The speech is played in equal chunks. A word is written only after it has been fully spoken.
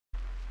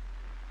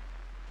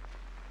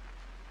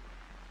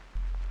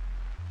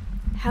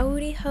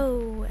Howdy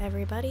ho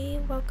everybody,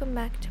 welcome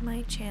back to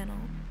my channel.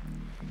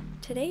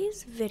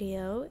 Today's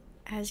video,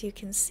 as you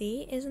can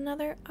see, is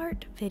another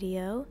art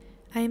video.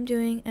 I am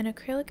doing an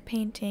acrylic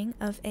painting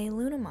of a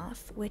Luna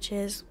moth, which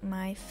is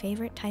my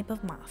favorite type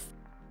of moth.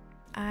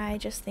 I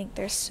just think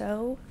they're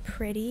so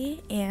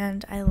pretty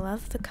and I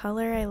love the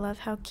color. I love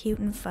how cute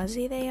and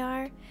fuzzy they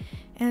are.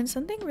 And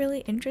something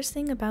really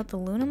interesting about the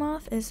Luna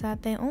moth is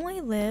that they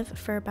only live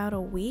for about a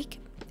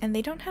week and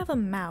they don't have a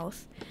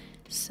mouth.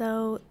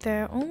 So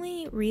their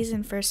only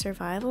reason for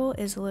survival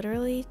is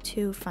literally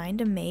to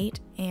find a mate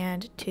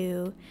and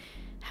to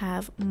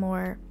have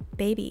more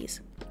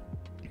babies,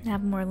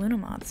 have more Luna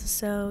moths.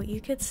 So you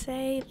could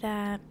say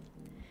that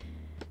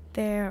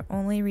their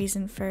only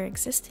reason for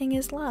existing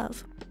is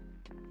love.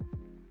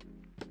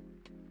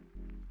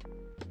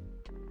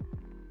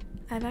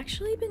 I've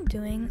actually been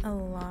doing a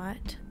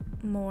lot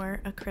more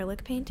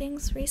acrylic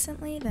paintings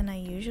recently than I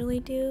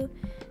usually do.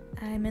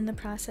 I'm in the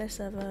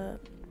process of a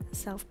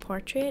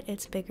self-portrait.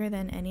 It's bigger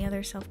than any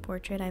other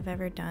self-portrait I've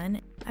ever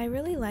done. I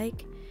really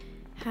like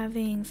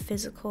having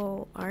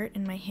physical art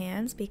in my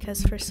hands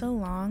because for so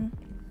long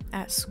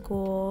at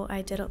school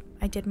I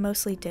did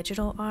mostly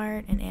digital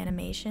art and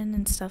animation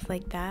and stuff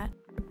like that.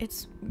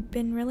 It's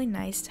been really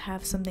nice to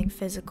have something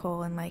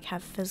physical and like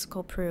have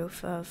physical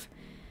proof of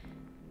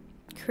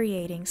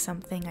creating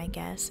something, I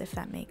guess, if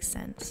that makes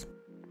sense.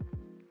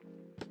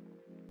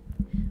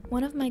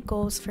 One of my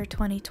goals for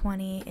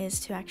 2020 is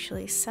to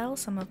actually sell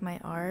some of my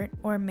art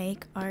or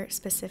make art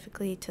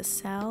specifically to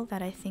sell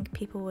that I think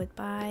people would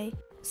buy.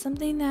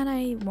 Something that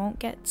I won't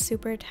get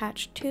super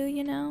attached to,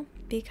 you know,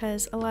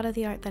 because a lot of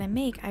the art that I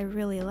make I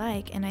really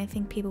like and I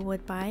think people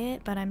would buy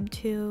it, but I'm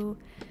too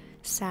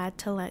sad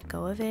to let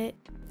go of it.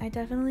 I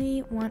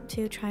definitely want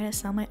to try to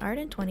sell my art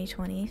in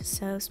 2020,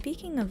 so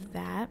speaking of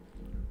that,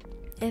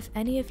 if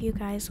any of you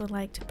guys would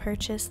like to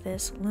purchase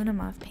this Luna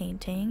moth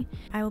painting,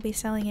 I will be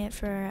selling it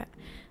for,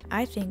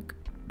 I think,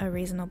 a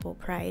reasonable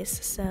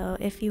price. So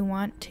if you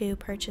want to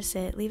purchase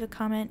it, leave a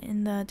comment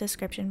in the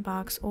description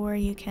box, or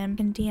you can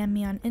DM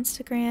me on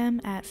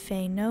Instagram at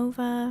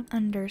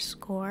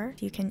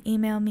faynova_. You can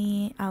email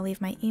me. I'll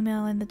leave my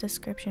email in the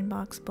description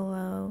box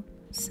below.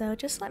 So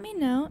just let me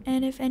know,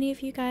 and if any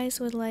of you guys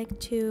would like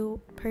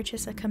to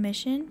purchase a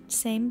commission,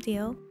 same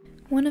deal.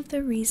 One of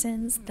the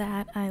reasons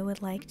that I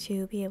would like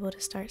to be able to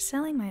start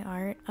selling my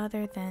art,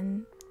 other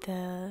than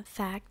the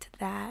fact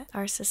that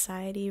our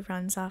society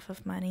runs off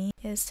of money,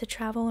 is to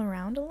travel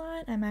around a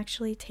lot. I'm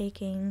actually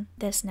taking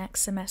this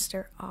next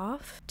semester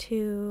off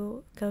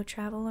to go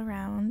travel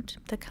around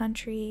the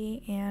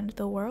country and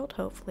the world,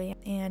 hopefully.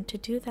 And to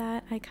do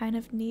that, I kind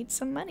of need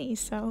some money.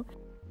 So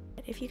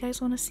if you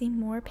guys want to see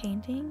more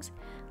paintings,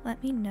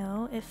 let me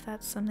know if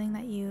that's something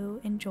that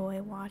you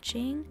enjoy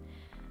watching.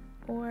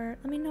 Or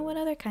let me know what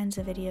other kinds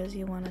of videos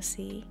you want to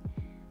see.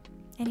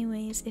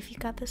 Anyways, if you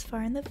got this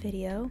far in the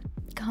video,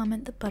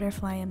 comment the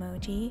butterfly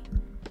emoji.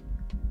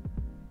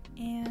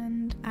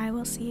 And I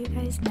will see you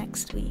guys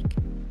next week.